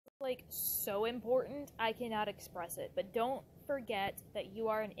like, so important, I cannot express it. But don't forget that you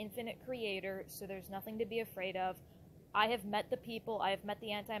are an infinite creator, so there's nothing to be afraid of. I have met the people, I have met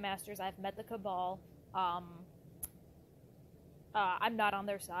the anti-masters, I've met the cabal. I'm not on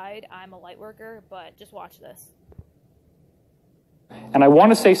their side, I'm a light worker, but just watch this. And I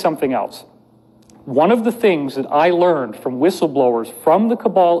want to say something else. One of the things that I learned from whistleblowers from the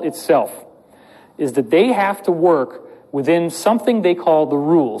cabal itself is that they have to work within something they call the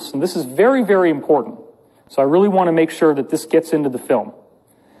rules. And this is very, very important. So I really want to make sure that this gets into the film.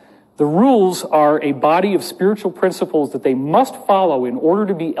 The rules are a body of spiritual principles that they must follow in order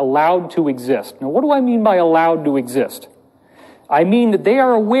to be allowed to exist. Now, what do I mean by allowed to exist? I mean that they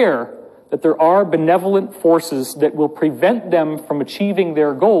are aware that there are benevolent forces that will prevent them from achieving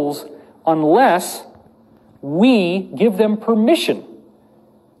their goals unless we give them permission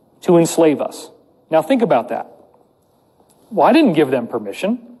to enslave us. Now think about that. Well, I didn't give them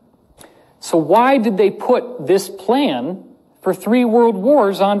permission. So why did they put this plan for 3 world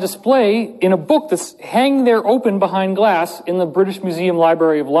wars on display in a book that's hanging there open behind glass in the British Museum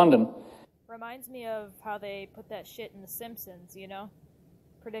Library of London? Reminds me of how they put that shit in The Simpsons, you know?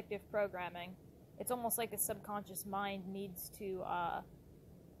 Predictive programming. It's almost like the subconscious mind needs to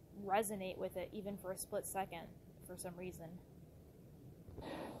resonate with it even for a split second for some reason.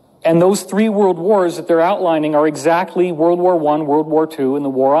 And those 3 world wars that they're outlining are exactly World War I, World War II, and the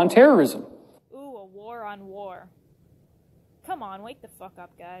war on terrorism. Ooh, a war on war. Come on, wake the fuck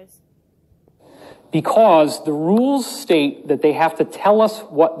up, guys. Because the rules state that they have to tell us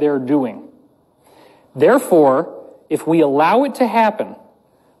what they're doing. Therefore, if we allow it to happen,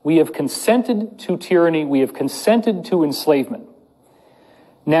 we have consented to tyranny, we have consented to enslavement.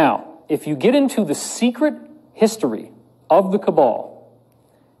 Now, if you get into the secret history of the cabal,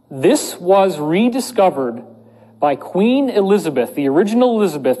 this was rediscovered by Queen Elizabeth, the original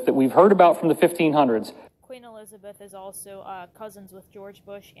Elizabeth that we've heard about from the 1500s. Queen Elizabeth is also cousins with George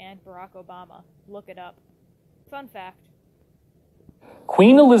Bush and Barack Obama. Look it up. Fun fact.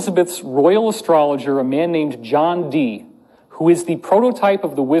 Queen Elizabeth's royal astrologer, a man named John Dee, who is the prototype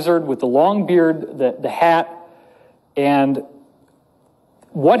of the wizard with the long beard, the hat, and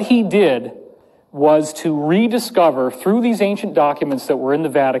what he did was to rediscover, through these ancient documents that were in the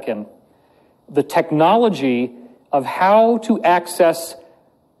Vatican, the technology of how to access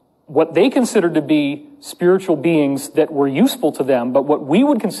what they considered to be spiritual beings that were useful to them, but what we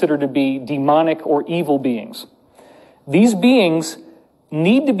would consider to be demonic or evil beings. These beings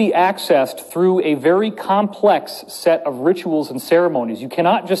need to be accessed through a very complex set of rituals and ceremonies. You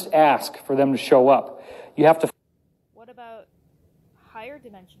cannot just ask for them to show up. You have to... What about higher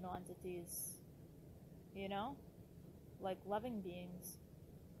dimensional entities? You know? Like loving beings.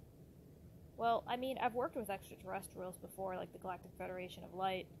 Well, I mean, I've worked with extraterrestrials before, like the Galactic Federation of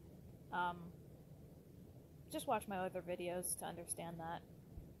Light. Just watch my other videos to understand that.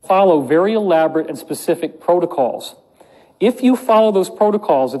 Follow very elaborate and specific protocols. If you follow those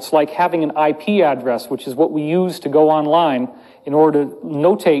protocols, it's like having an IP address, which is what we use to go online in order to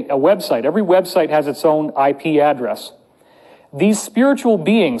notate a website. Every website has its own IP address. These spiritual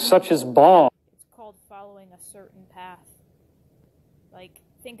beings, such as Baal, it's called following a certain path. Like,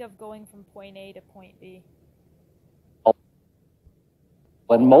 think of going from point A to point B.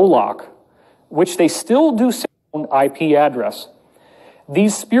 And Moloch, which they still do say own IP address.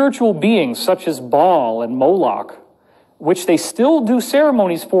 These spiritual beings, such as Baal and Moloch, which they still do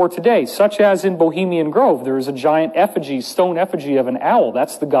ceremonies for today, such as in Bohemian Grove, there is a giant effigy, stone effigy of an owl.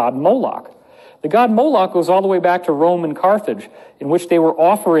 That's the god Moloch. The god Moloch goes all the way back to Rome and Carthage, in which they were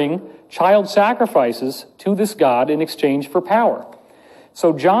offering child sacrifices to this god in exchange for power.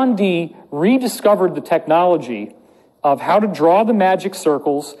 So John Dee rediscovered the technology of how to draw the magic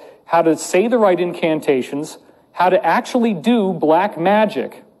circles, how to say the right incantations, how to actually do black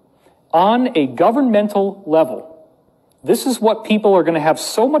magic on a governmental level. This is what people are going to have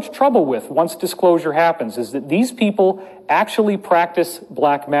so much trouble with once disclosure happens, is that these people actually practice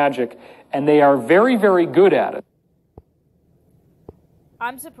black magic, and they are very, very good at it.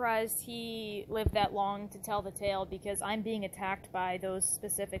 I'm surprised he lived that long to tell the tale, because I'm being attacked by those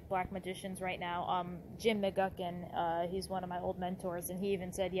specific black magicians right now. Jim McGuckin, he's one of my old mentors, and he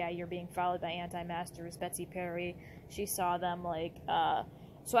even said, yeah, you're being followed by anti-masters. Betsy Perry, she saw them,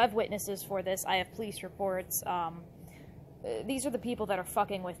 so I have witnesses for this. I have police reports. These are the people that are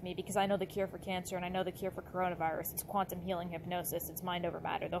fucking with me, because I know the cure for cancer and I know the cure for coronavirus. It's quantum healing hypnosis. It's mind over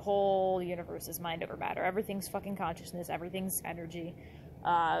matter. The whole universe is mind over matter. Everything's fucking consciousness. Everything's energy.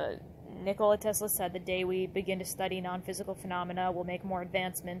 Nikola Tesla said the day we begin to study non-physical phenomena, we'll make more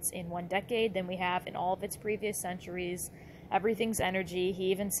advancements in 1 decade than we have in all of its previous centuries. Everything's energy.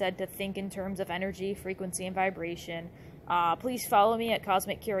 He even said to think in terms of energy, frequency, and vibration. Please follow me at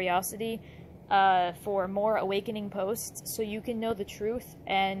Cosmic Curiosity for more awakening posts so you can know the truth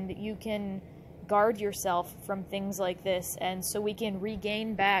and you can guard yourself from things like this, and so we can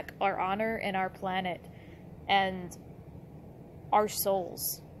regain back our honor and our planet and our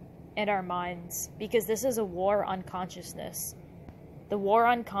souls and our minds, because this is a war on consciousness. The war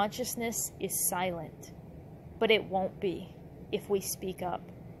on consciousness is silent, but it won't be if we speak up.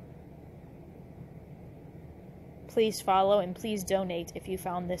 Please follow and please donate if you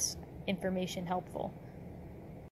found this information helpful.